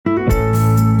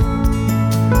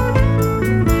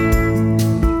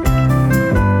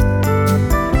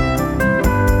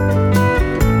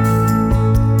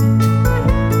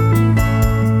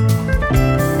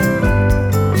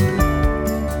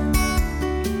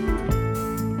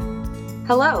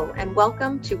Hello, and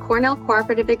welcome to Cornell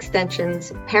Cooperative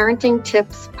Extension's Parenting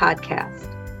Tips podcast.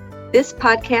 This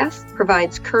podcast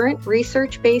provides current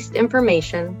research-based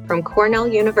information from Cornell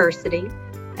University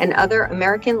and other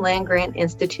American land-grant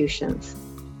institutions.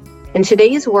 In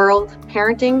today's world,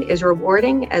 parenting is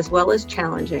rewarding as well as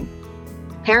challenging.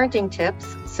 Parenting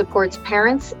Tips supports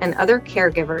parents and other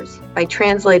caregivers by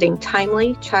translating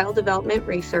timely child development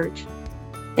research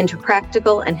into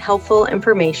practical and helpful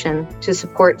information to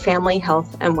support family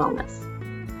health and wellness.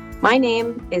 My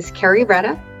name is Carrie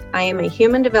Retta. I am a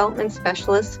human development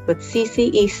specialist with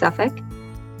CCE Suffolk,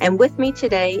 and with me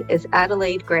today is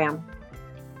Adelaide Graham.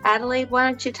 Adelaide, why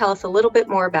don't you tell us a little bit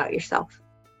more about yourself?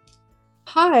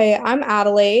 Hi, I'm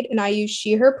Adelaide, and I use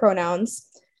she, her pronouns.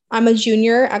 I'm a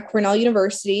junior at Cornell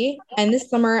University, and this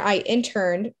summer I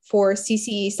interned for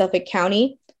CCE Suffolk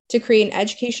County to create an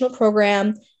educational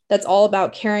program that's all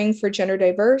about caring for gender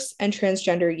diverse and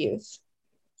transgender youth.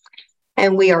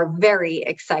 And we are very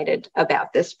excited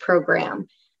about this program.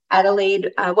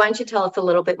 Adelaide, why don't you tell us a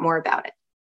little bit more about it?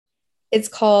 It's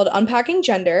called Unpacking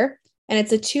Gender, and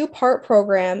it's a 2-part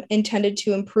program intended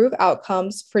to improve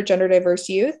outcomes for gender diverse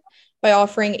youth by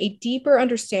offering a deeper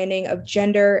understanding of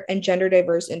gender and gender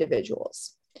diverse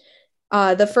individuals.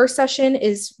 The first session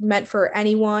is meant for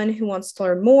anyone who wants to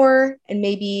learn more and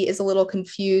maybe is a little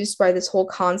confused by this whole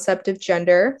concept of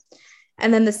gender.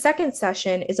 And then the second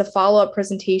session is a follow-up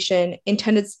presentation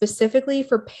intended specifically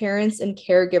for parents and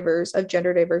caregivers of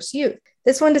gender diverse youth.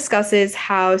 This one discusses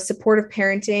how supportive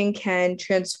parenting can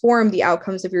transform the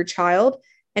outcomes of your child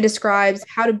and describes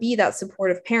how to be that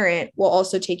supportive parent while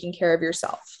also taking care of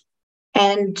yourself.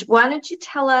 And why don't you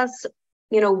tell us,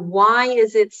 why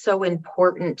is it so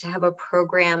important to have a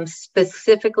program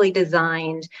specifically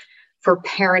designed for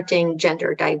parenting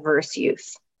gender diverse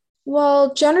youth?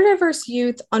 Well, gender diverse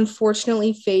youth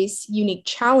unfortunately face unique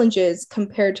challenges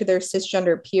compared to their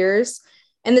cisgender peers,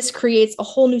 and this creates a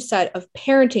whole new set of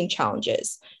parenting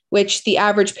challenges, which the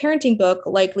average parenting book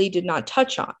likely did not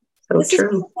touch on. This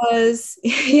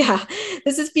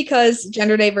is because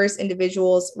gender diverse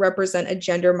individuals represent a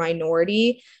gender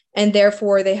minority, and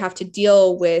therefore they have to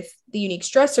deal with the unique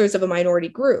stressors of a minority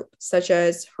group, such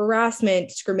as harassment,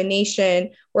 discrimination,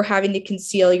 or having to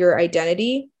conceal your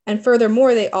identity. And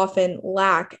furthermore, they often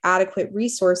lack adequate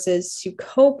resources to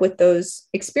cope with those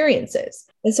experiences.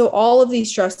 And so all of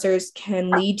these stressors can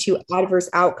lead to adverse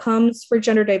outcomes for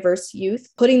gender diverse youth,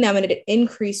 putting them at an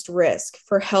increased risk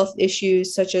for health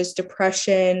issues such as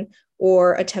depression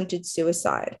or attempted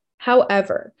suicide.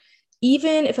 However,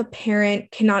 even if a parent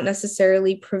cannot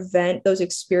necessarily prevent those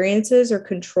experiences or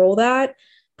control that,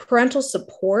 parental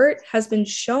support has been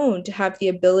shown to have the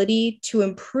ability to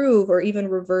improve or even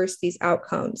reverse these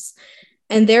outcomes.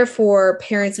 And therefore,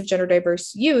 parents of gender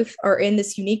diverse youth are in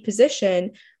this unique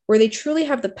position where they truly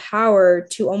have the power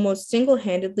to almost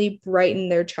single-handedly brighten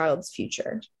their child's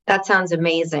future. That sounds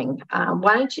amazing.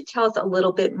 Why don't you tell us a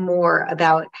little bit more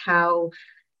about how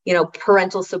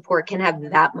parental support can have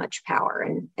that much power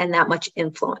and that much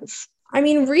influence? I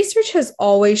mean, research has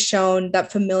always shown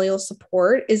that familial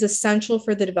support is essential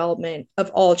for the development of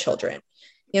all children.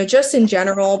 Just in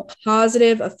general,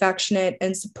 positive, affectionate,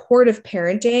 and supportive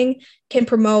parenting can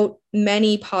promote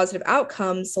many positive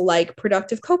outcomes like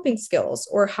productive coping skills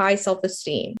or high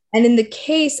self-esteem. And in the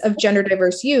case of gender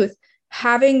diverse youth,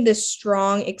 having this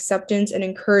strong acceptance and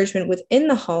encouragement within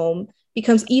the home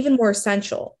becomes even more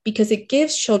essential because it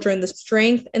gives children the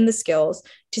strength and the skills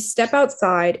to step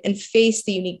outside and face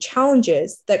the unique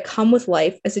challenges that come with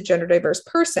life as a gender diverse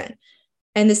person.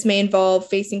 And this may involve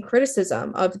facing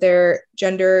criticism of their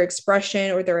gender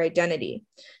expression or their identity.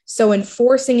 So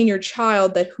enforcing in your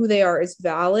child that who they are is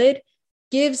valid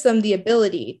gives them the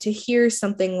ability to hear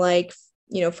something like,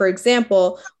 for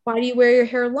example, why do you wear your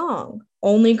hair long?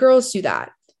 Only girls do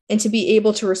that. And to be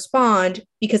able to respond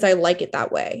because I like it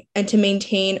that way, and to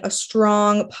maintain a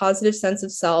strong, positive sense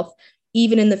of self,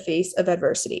 even in the face of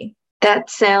adversity. That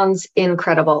sounds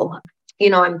incredible.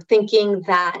 I'm thinking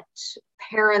that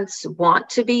parents want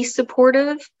to be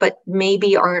supportive, but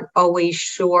maybe aren't always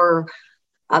sure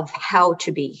of how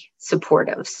to be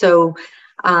supportive. So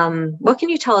what can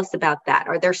you tell us about that?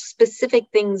 Are there specific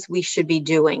things we should be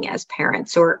doing as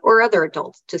parents or other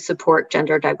adults to support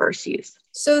gender diverse youth?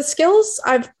 So the skills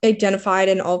I've identified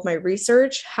in all of my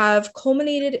research have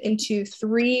culminated into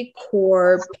 3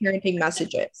 core parenting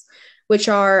messages, which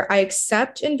are I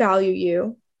accept and value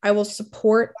you, I will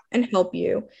support and help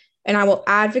you, and I will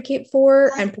advocate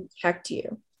for and protect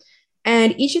you.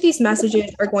 And each of these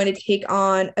messages are going to take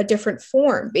on a different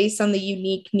form based on the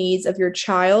unique needs of your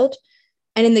child.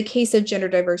 And in the case of gender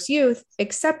diverse youth,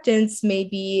 acceptance may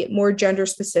be more gender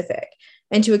specific.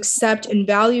 And to accept and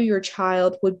value your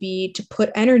child would be to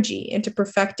put energy into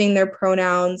perfecting their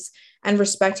pronouns and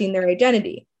respecting their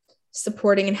identity.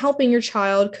 Supporting and helping your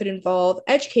child could involve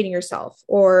educating yourself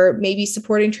or maybe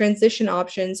supporting transition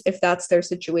options if that's their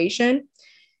situation.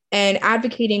 And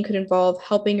advocating could involve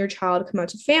helping your child come out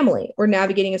to family or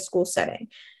navigating a school setting.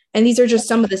 And these are just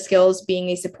some of the skills being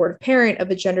a supportive parent of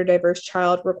a gender diverse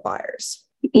child requires.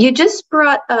 You just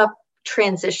brought up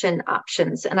transition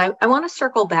options, and I want to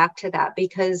circle back to that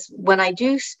because when I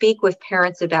do speak with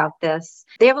parents about this,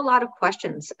 they have a lot of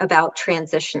questions about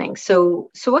transitioning. So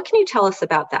what can you tell us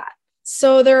about that?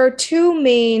 So there are two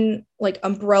main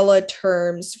umbrella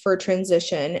terms for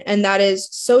transition, and that is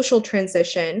social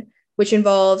transition, which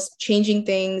involves changing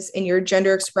things in your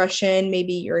gender expression,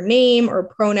 maybe your name or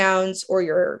pronouns or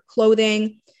your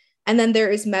clothing. And then there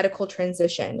is medical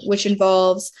transition, which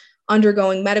involves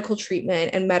undergoing medical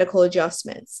treatment and medical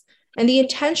adjustments. And the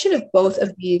intention of both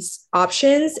of these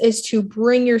options is to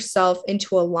bring yourself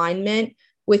into alignment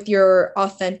with your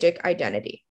authentic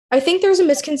identity. I think there's a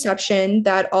misconception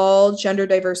that all gender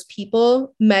diverse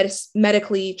people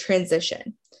medically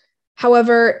transition.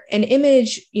 However, an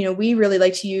image, we really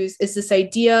like to use is this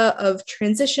idea of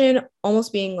transition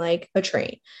almost being like a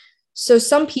train. So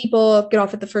some people get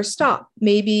off at the first stop.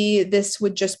 Maybe this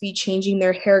would just be changing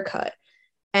their haircut.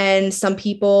 And some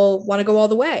people want to go all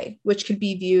the way, which could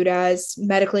be viewed as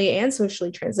medically and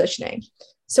socially transitioning.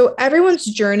 So everyone's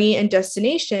journey and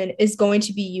destination is going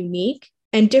to be unique,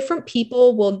 and different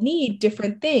people will need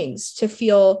different things to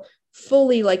feel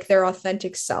fully like their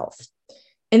authentic self.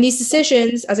 And these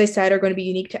decisions, as I said, are going to be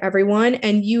unique to everyone.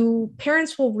 And you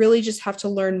parents will really just have to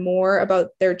learn more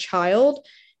about their child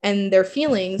and their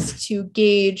feelings to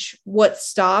gauge what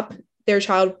stop their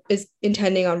child is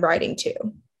intending on riding to.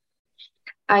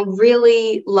 I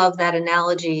really love that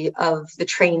analogy of the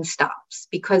train stops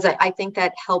because I think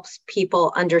that helps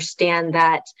people understand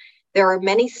that there are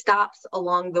many stops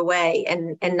along the way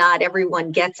and not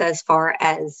everyone gets as far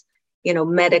as,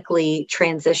 medically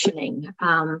transitioning.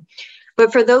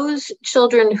 But for those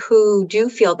children who do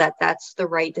feel that that's the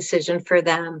right decision for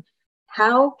them,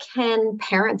 how can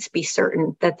parents be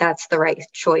certain that that's the right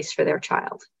choice for their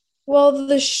child? Well,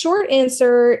 the short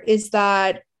answer is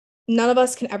that none of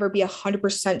us can ever be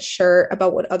 100% sure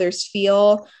about what others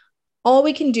feel. All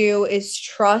we can do is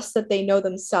trust that they know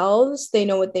themselves, they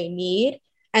know what they need.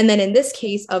 And then in this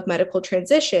case of medical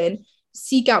transition,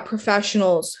 seek out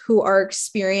professionals who are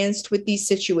experienced with these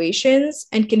situations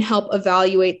and can help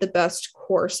evaluate the best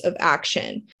course of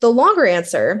action. The longer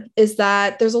answer is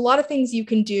that there's a lot of things you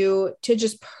can do to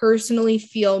just personally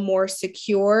feel more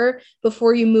secure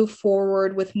before you move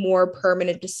forward with more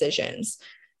permanent decisions.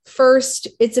 First,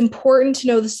 it's important to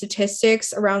know the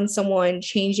statistics around someone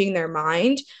changing their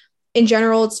mind. In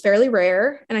general, it's fairly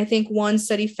rare. And I think one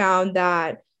study found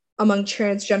that among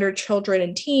transgender children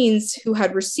and teens who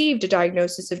had received a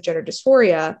diagnosis of gender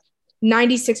dysphoria,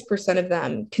 96% of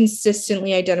them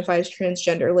consistently identify as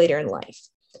transgender later in life.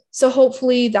 So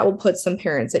hopefully that will put some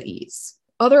parents at ease.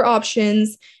 Other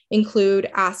options include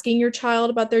asking your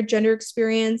child about their gender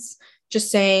experience,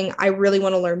 just saying, I really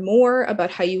want to learn more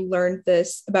about how you learned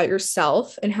this about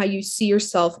yourself and how you see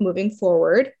yourself moving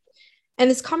forward. And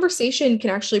this conversation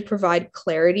can actually provide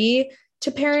clarity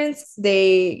to parents.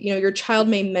 Your child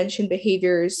may mention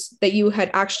behaviors that you had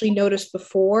actually noticed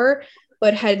before,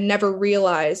 but had never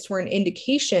realized were an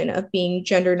indication of being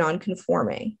gender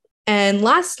nonconforming. And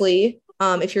lastly,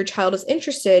 if your child is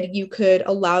interested, you could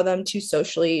allow them to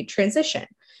socially transition.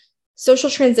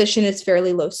 Social transition is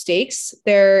fairly low stakes.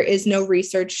 There is no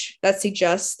research that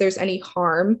suggests there's any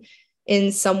harm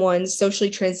in someone socially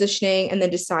transitioning and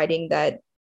then deciding that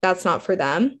that's not for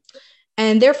them.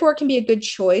 And therefore, it can be a good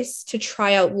choice to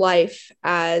try out life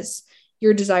as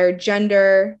your desired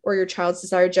gender or your child's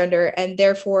desired gender. And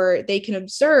therefore, they can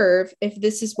observe if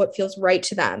this is what feels right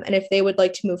to them and if they would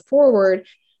like to move forward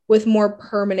with more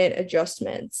permanent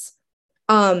adjustments.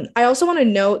 I also want to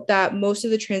note that most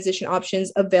of the transition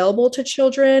options available to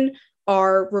children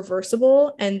are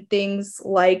reversible, and things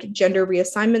like gender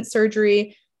reassignment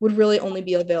surgery would really only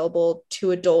be available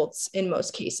to adults in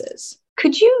most cases.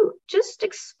 Could you just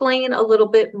explain a little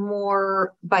bit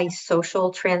more by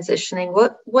social transitioning?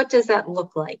 What does that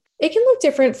look like? It can look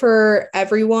different for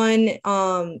everyone.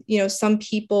 Some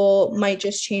people might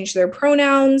just change their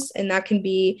pronouns, and that can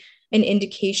be an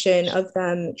indication of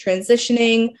them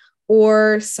transitioning.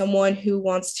 Or someone who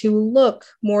wants to look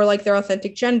more like their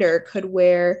authentic gender could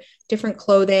wear different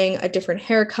clothing, a different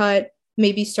haircut,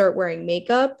 maybe start wearing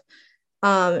makeup.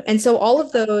 And so all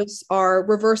of those are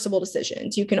reversible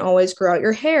decisions. You can always grow out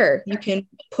your hair, you can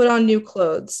put on new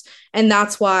clothes. And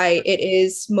that's why it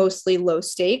is mostly low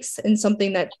stakes and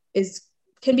something that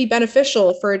can be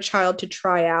beneficial for a child to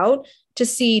try out to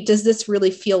see, does this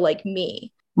really feel like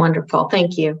me? Wonderful.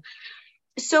 Thank you.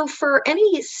 So for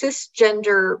any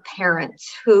cisgender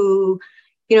parents who,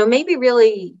 maybe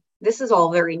really this is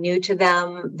all very new to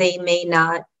them, they may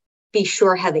not be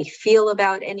sure how they feel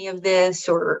about any of this,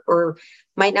 or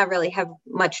might not really have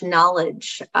much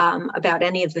knowledge about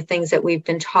any of the things that we've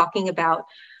been talking about.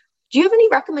 Do you have any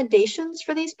recommendations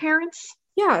for these parents?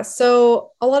 Yeah,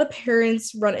 so a lot of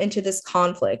parents run into this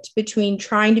conflict between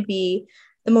trying to be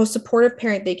the most supportive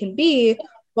parent they can be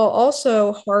while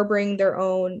also harboring their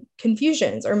own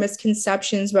confusions or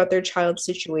misconceptions about their child's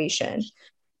situation.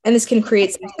 And this can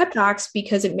create some setbacks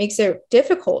because it makes it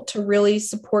difficult to really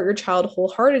support your child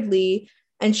wholeheartedly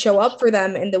and show up for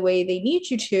them in the way they need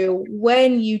you to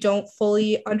when you don't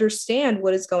fully understand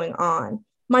what is going on.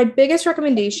 My biggest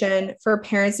recommendation for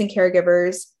parents and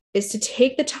caregivers is to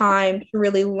take the time to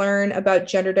really learn about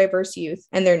gender diverse youth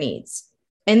and their needs.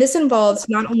 And this involves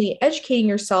not only educating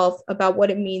yourself about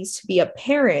what it means to be a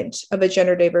parent of a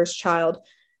gender diverse child,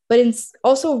 but it's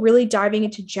also really diving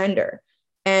into gender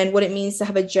and what it means to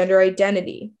have a gender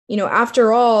identity.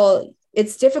 After all,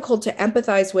 it's difficult to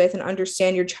empathize with and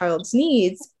understand your child's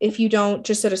needs if you don't,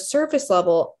 just at a surface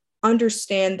level,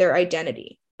 understand their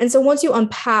identity. And so once you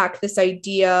unpack this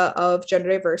idea of gender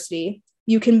diversity,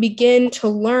 you can begin to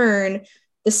learn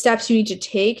the steps you need to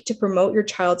take to promote your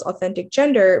child's authentic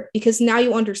gender, because now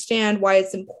you understand why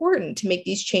it's important to make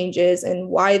these changes and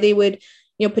why they would,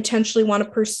 potentially want to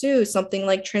pursue something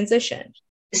like transition.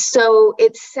 So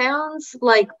it sounds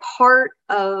like part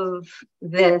of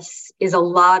this is a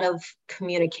lot of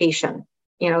communication,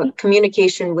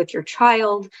 communication with your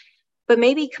child, but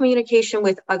maybe communication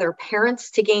with other parents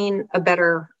to gain a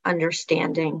better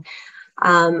understanding.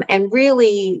 And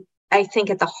really, I think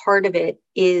at the heart of it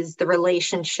is the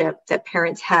relationship that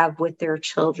parents have with their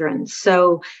children.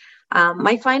 So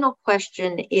my final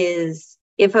question is,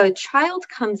 if a child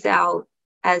comes out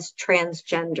as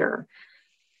transgender,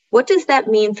 what does that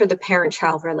mean for the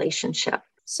parent-child relationship?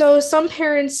 So some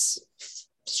parents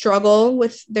struggle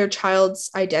with their child's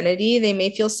identity. They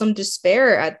may feel some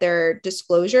despair at their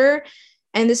disclosure.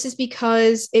 And this is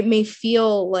because it may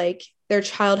feel like their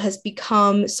child has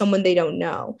become someone they don't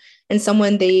know and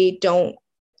someone they don't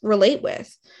relate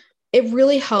with. It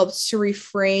really helps to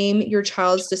reframe your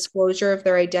child's disclosure of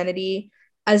their identity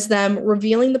as them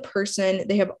revealing the person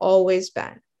they have always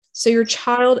been. So your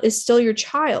child is still your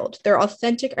child. Their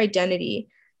authentic identity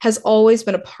has always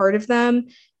been a part of them.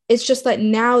 It's just that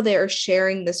now they are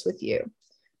sharing this with you.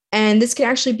 And this can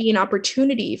actually be an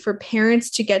opportunity for parents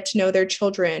to get to know their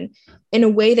children in a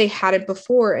way they hadn't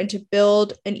before and to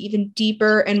build an even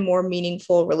deeper and more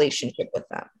meaningful relationship with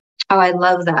them. Oh, I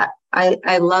love that.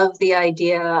 I love the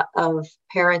idea of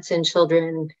parents and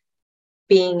children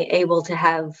being able to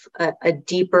have a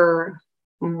deeper,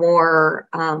 more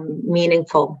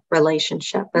meaningful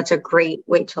relationship. That's a great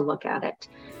way to look at it.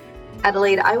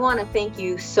 Adelaide, I want to thank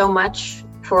you so much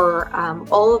for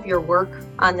all of your work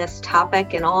on this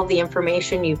topic and all of the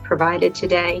information you've provided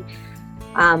today.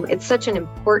 It's such an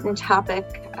important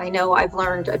topic. I know I've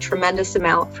learned a tremendous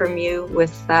amount from you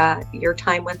with your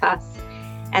time with us,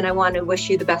 and I want to wish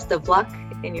you the best of luck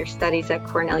in your studies at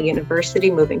Cornell University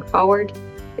moving forward.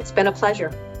 It's been a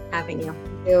pleasure having you.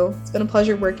 Thank you. It's been a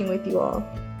pleasure working with you all.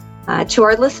 To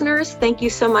our listeners, thank you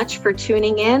so much for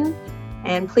tuning in.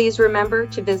 And please remember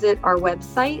to visit our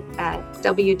website at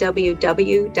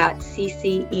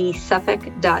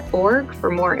www.ccesuffolk.org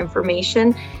for more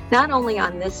information, not only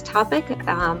on this topic,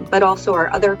 but also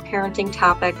our other parenting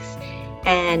topics.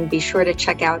 And be sure to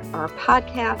check out our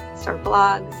podcasts, our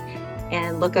blogs,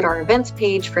 and look at our events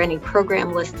page for any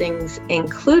program listings,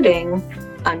 including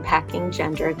Unpacking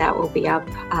Gender. That will be up.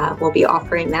 We'll be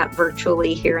offering that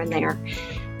virtually here and there.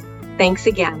 Thanks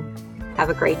again. Have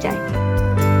a great day.